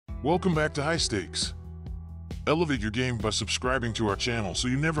Welcome back to High Stakes. Elevate your game by subscribing to our channel so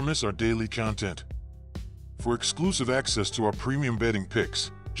you never miss our daily content. For exclusive access to our premium betting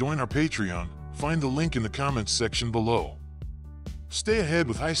picks, join our Patreon. Find the link in the comments section below. Stay ahead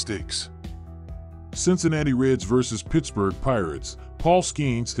with High Stakes. Cincinnati Reds vs. Pittsburgh Pirates. Paul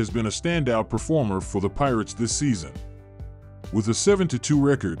Skeens has been a standout performer for the Pirates this season. With a 7-2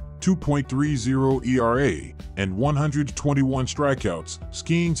 record, 2.30 ERA, and 121 strikeouts,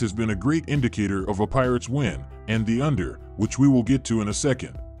 Skeens has been a great indicator of a Pirates win, and the under, which we will get to in a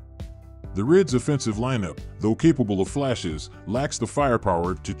second. The Reds' offensive lineup, though capable of flashes, lacks the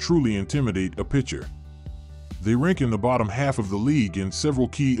firepower to truly intimidate a pitcher. They rank in the bottom half of the league in several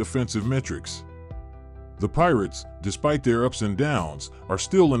key offensive metrics. The Pirates, despite their ups and downs, are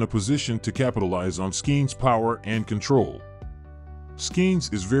still in a position to capitalize on Skeens' power and control.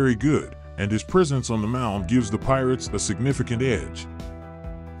 Skeens is very good, and his presence on the mound gives the Pirates a significant edge.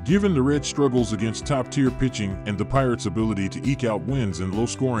 Given the Reds' struggles against top-tier pitching and the Pirates' ability to eke out wins in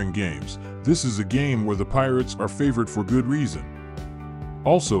low-scoring games, this is a game where the Pirates are favored for good reason.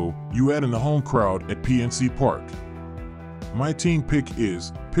 Also, you add in the home crowd at PNC Park. My team pick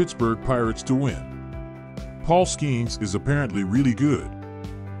is Pittsburgh Pirates to win. Paul Skeens is apparently really good.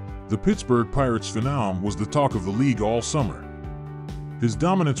 The Pittsburgh Pirates phenom was the talk of the league all summer. His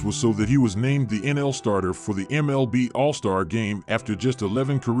dominance was so that he was named the NL starter for the MLB All-Star Game after just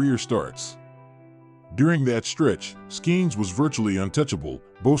 11 career starts. During that stretch, Skeens was virtually untouchable,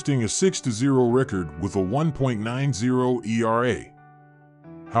 boasting a 6-0 record with a 1.90 ERA.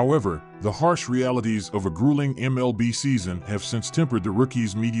 However, the harsh realities of a grueling MLB season have since tempered the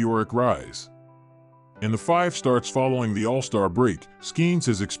rookie's meteoric rise. In the 5 starts following the All-Star break, Skeens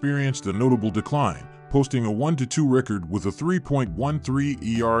has experienced a notable decline, posting a 1-2 record with a 3.13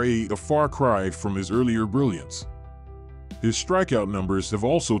 ERA, a far cry from his earlier brilliance. His strikeout numbers have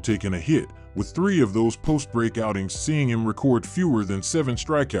also taken a hit, with 3 of those post-break outings seeing him record fewer than 7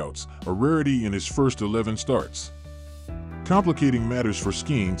 strikeouts, a rarity in his first 11 starts. Complicating matters for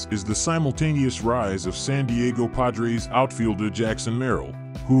Skeens is the simultaneous rise of San Diego Padres outfielder Jackson Merrill,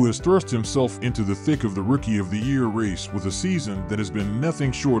 who has thrust himself into the thick of the Rookie of the Year race with a season that has been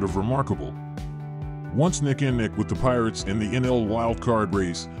nothing short of remarkable. Once neck-and-neck with the Pirates in the NL wildcard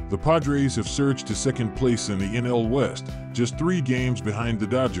race, the Padres have surged to second place in the NL West, just 3 games behind the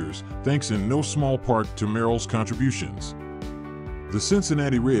Dodgers, thanks in no small part to Merrill's contributions. The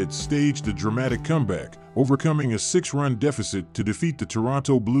Cincinnati Reds staged a dramatic comeback, overcoming a 6-run deficit to defeat the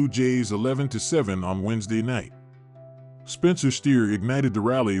Toronto Blue Jays 11-7 on Wednesday night. Spencer Steer ignited the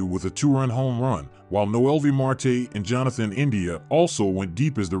rally with a 2-run home run, while Noelvi Marte and Jonathan India also went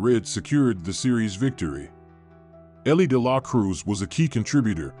deep as the Reds secured the series victory. Elly De La Cruz was a key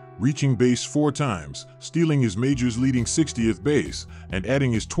contributor, reaching base 4 times, stealing his majors leading 60th base, and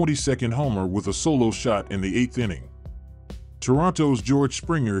adding his 22nd homer with a solo shot in the 8th inning. Toronto's George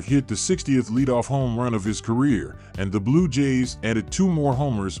Springer hit the 60th leadoff home run of his career, and the Blue Jays added 2 more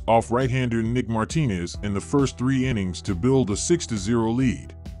homers off right-hander Nick Martinez in the first 3 innings to build a 6-0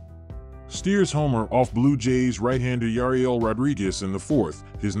 lead. Steer's homer off Blue Jays right-hander Yariel Rodriguez in the 4th,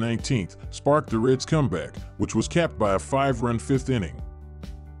 his 19th, sparked the Reds' comeback, which was capped by a 5-run 5th inning.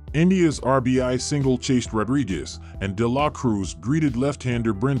 India's RBI single chased Rodriguez, and De La Cruz greeted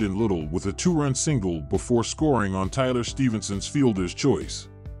left-hander Brendan Little with a 2-run single before scoring on Tyler Stephenson's fielder's choice.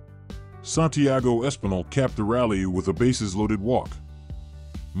 Santiago Espinal capped the rally with a bases-loaded walk.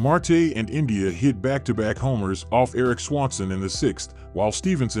 Marte and India hit back-to-back homers off Eric Swanson in the 6th, while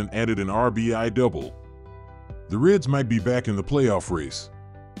Stephenson added an RBI double. The Reds might be back in the playoff race.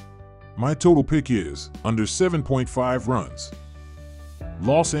 My total pick is under 7.5 runs.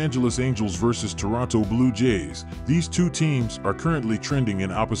 Los Angeles Angels vs. Toronto Blue Jays. These 2 teams are currently trending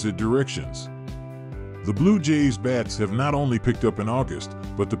in opposite directions. The Blue Jays' bats have not only picked up in August,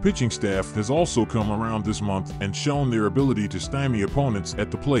 but the pitching staff has also come around this month and shown their ability to stymie opponents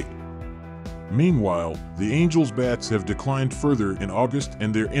at the plate. Meanwhile, the Angels' bats have declined further in August,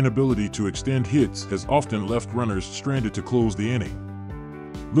 and their inability to extend hits has often left runners stranded to close the inning.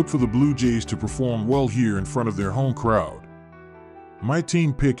 Look for the Blue Jays to perform well here in front of their home crowd. My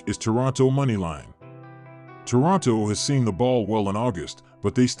team pick is Toronto Moneyline. Toronto has seen the ball well in August,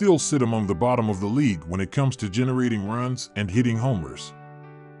 but they still sit among the bottom of the league when it comes to generating runs and hitting homers.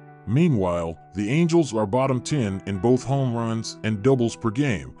 Meanwhile, the Angels are bottom 10 in both home runs and doubles per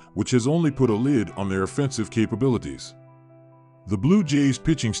game, which has only put a lid on their offensive capabilities. The Blue Jays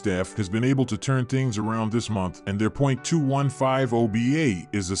pitching staff has been able to turn things around this month, and their .215 OBA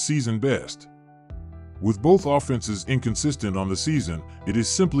is a season best. With both offenses inconsistent on the season, it is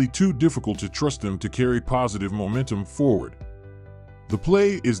simply too difficult to trust them to carry positive momentum forward. The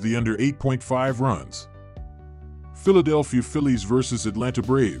play is the under 8.5 runs. Philadelphia Phillies versus Atlanta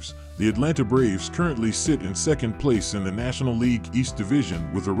Braves. The Atlanta Braves currently sit in second place in the National League East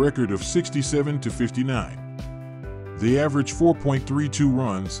Division with a record of 67-59. They average 4.32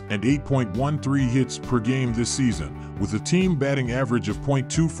 runs and 8.13 hits per game this season, with a team batting average of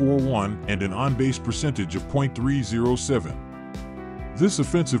 .241 and an on-base percentage of .307. This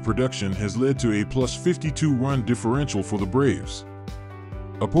offensive production has led to a plus 52 run differential for the Braves.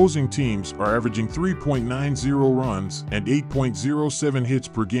 Opposing teams are averaging 3.90 runs and 8.07 hits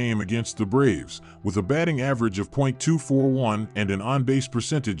per game against the Braves, with a batting average of .241 and an on-base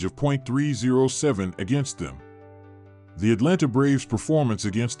percentage of .307 against them. The Atlanta Braves' performance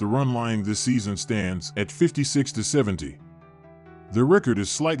against the run line this season stands at 56-70. Their record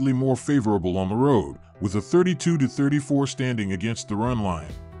is slightly more favorable on the road, with a 32-34 standing against the run line.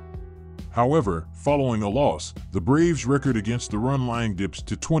 However, following a loss, the Braves' record against the run line dips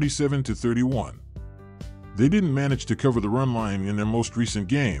to 27-31. They didn't manage to cover the run line in their most recent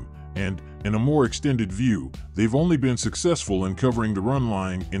game, and, in a more extended view, they've only been successful in covering the run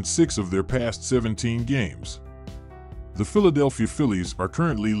line in 6 of their past 17 games. The Philadelphia Phillies are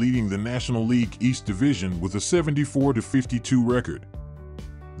currently leading the National League East Division with a 74-52 record.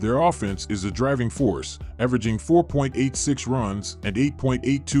 Their offense is a driving force, averaging 4.86 runs and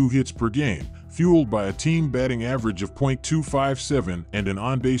 8.82 hits per game, fueled by a team batting average of .257 and an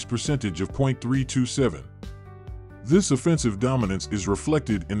on-base percentage of .327. This offensive dominance is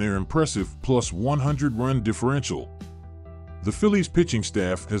reflected in their impressive plus 100 run differential. The Phillies' pitching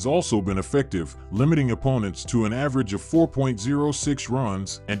staff has also been effective, limiting opponents to an average of 4.06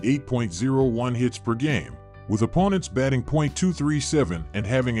 runs and 8.01 hits per game, with opponents batting .237 and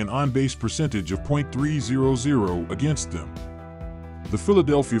having an on-base percentage of .300 against them. The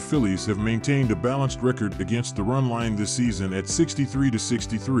Philadelphia Phillies have maintained a balanced record against the run line this season at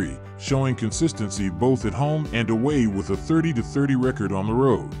 63-63, showing consistency both at home and away with a 30-30 record on the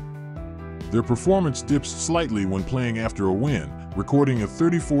road. Their performance dips slightly when playing after a win, recording a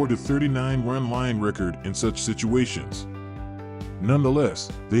 34-39 run line record in such situations.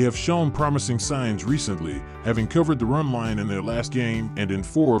 Nonetheless, they have shown promising signs recently, having covered the run line in their last game and in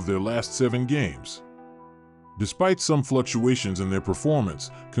 4 of their last 7 games. Despite some fluctuations in their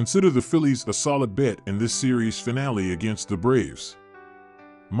performance, consider the Phillies a solid bet in this series finale against the Braves.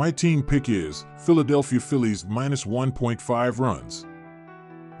 My team pick is Philadelphia Phillies minus 1.5 runs.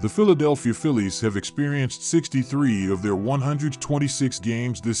 The Philadelphia Phillies have experienced 63 of their 126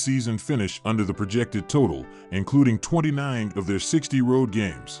 games this season finish under the projected total, including 29 of their 60 road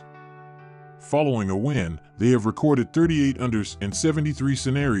games. Following a win, they have recorded 38 unders in 73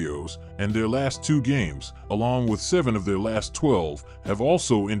 scenarios, and their last 2 games, along with 7 of their last 12, have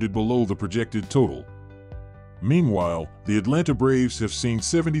also ended below the projected total. Meanwhile, the Atlanta Braves have seen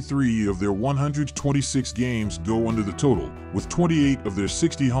 73 of their 126 games go under the total, with 28 of their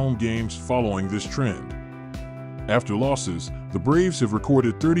 60 home games following this trend. After losses, the Braves have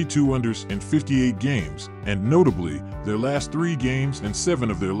recorded 32 unders in 58 games, and notably, their last 3 games and 7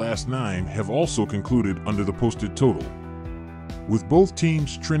 of their last 9 have also concluded under the posted total. With both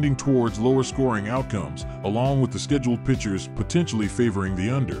teams trending towards lower scoring outcomes, along with the scheduled pitchers potentially favoring the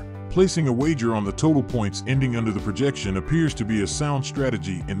under, placing a wager on the total points ending under the projection appears to be a sound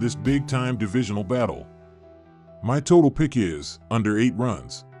strategy in this big-time divisional battle. My total pick is under 8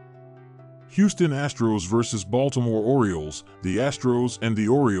 runs. Houston Astros versus Baltimore Orioles. The Astros and the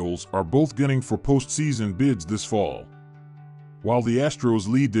Orioles are both gunning for postseason bids this fall. While the Astros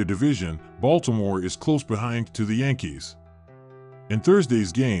lead their division, Baltimore is close behind to the Yankees. In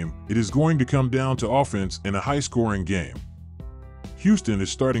Thursday's game, it is going to come down to offense in a high-scoring game. Houston is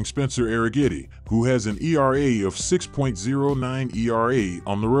starting Spencer Arrighetti, who has an ERA of 6.09 ERA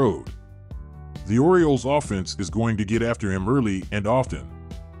on the road. The Orioles' offense is going to get after him early and often.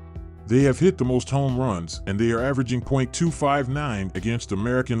 They have hit the most home runs, and they are averaging .259 against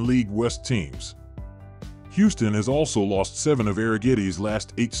American League West teams. Houston has also lost 7 of Arrighetti's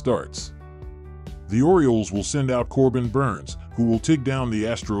last 8 starts. The Orioles will send out Corbin Burnes, who will take down the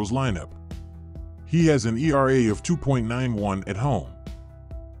Astros lineup. He has an ERA of 2.91 at home.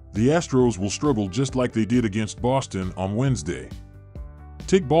 The Astros will struggle just like they did against Boston on Wednesday.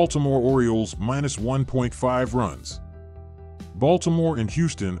 Take Baltimore Orioles minus 1.5 runs. Baltimore and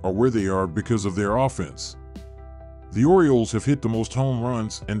Houston are where they are because of their offense. The Orioles have hit the most home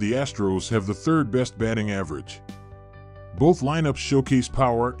runs, and the Astros have the 3rd best batting average. Both lineups showcase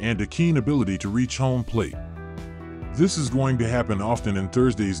power and a keen ability to reach home plate. This is going to happen often in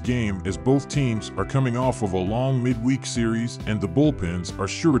Thursday's game as both teams are coming off of a long midweek series and the bullpens are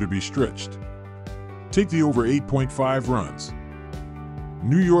sure to be stretched. Take the over 8.5 runs.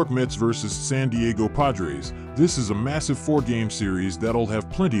 New York Mets versus San Diego Padres. This is a massive 4-game series that'll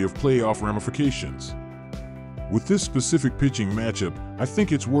have plenty of playoff ramifications. With this specific pitching matchup, I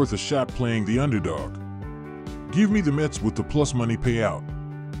think it's worth a shot playing the underdog. Give me the Mets with the plus money payout.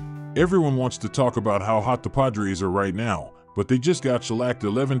 Everyone wants to talk about how hot the Padres are right now, but they just got shellacked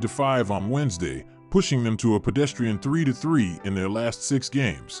 11-5 on Wednesday, pushing them to a pedestrian 3-3 in their last 6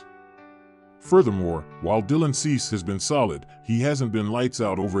 games. Furthermore, while Dylan Cease has been solid, he hasn't been lights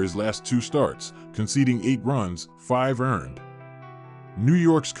out over his last 2 starts, conceding 8 runs, 5 earned. New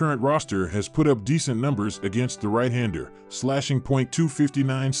York's current roster has put up decent numbers against the right-hander, slashing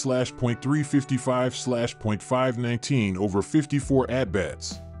 .259 .355 .519 over 54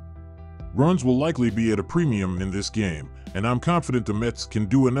 at-bats. Runs will likely be at a premium in this game, and I'm confident the Mets can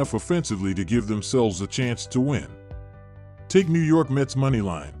do enough offensively to give themselves a chance to win. Take New York Mets money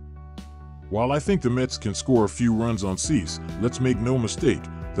line. While I think the Mets can score a few runs on Cease, let's make no mistake,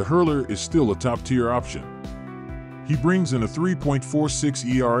 the hurler is still a top-tier option. He brings in a 3.46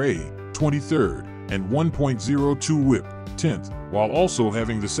 ERA, 23rd, and 1.02 WHIP, 10th, while also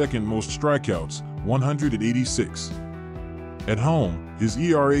having the second most strikeouts, 186. At home, his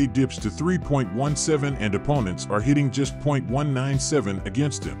ERA dips to 3.17 and opponents are hitting just .197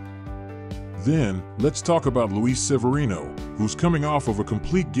 against him. Then, let's talk about Luis Severino, who's coming off of a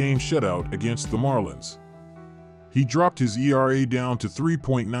complete game shutout against the Marlins. He dropped his ERA down to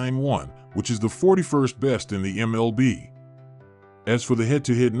 3.91, which is the 41st best in the MLB. As for the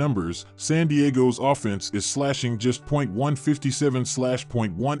head-to-head numbers, San Diego's offense is slashing just .157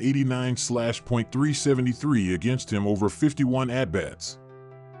 .189 .373 against him over 51 at-bats.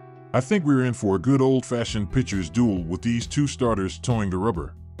 I think we're in for a good old-fashioned pitcher's duel with these 2 starters towing the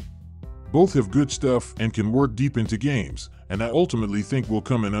rubber. Both have good stuff and can work deep into games, and I ultimately think we'll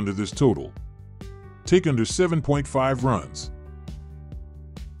come in under this total. Take under 7.5 runs.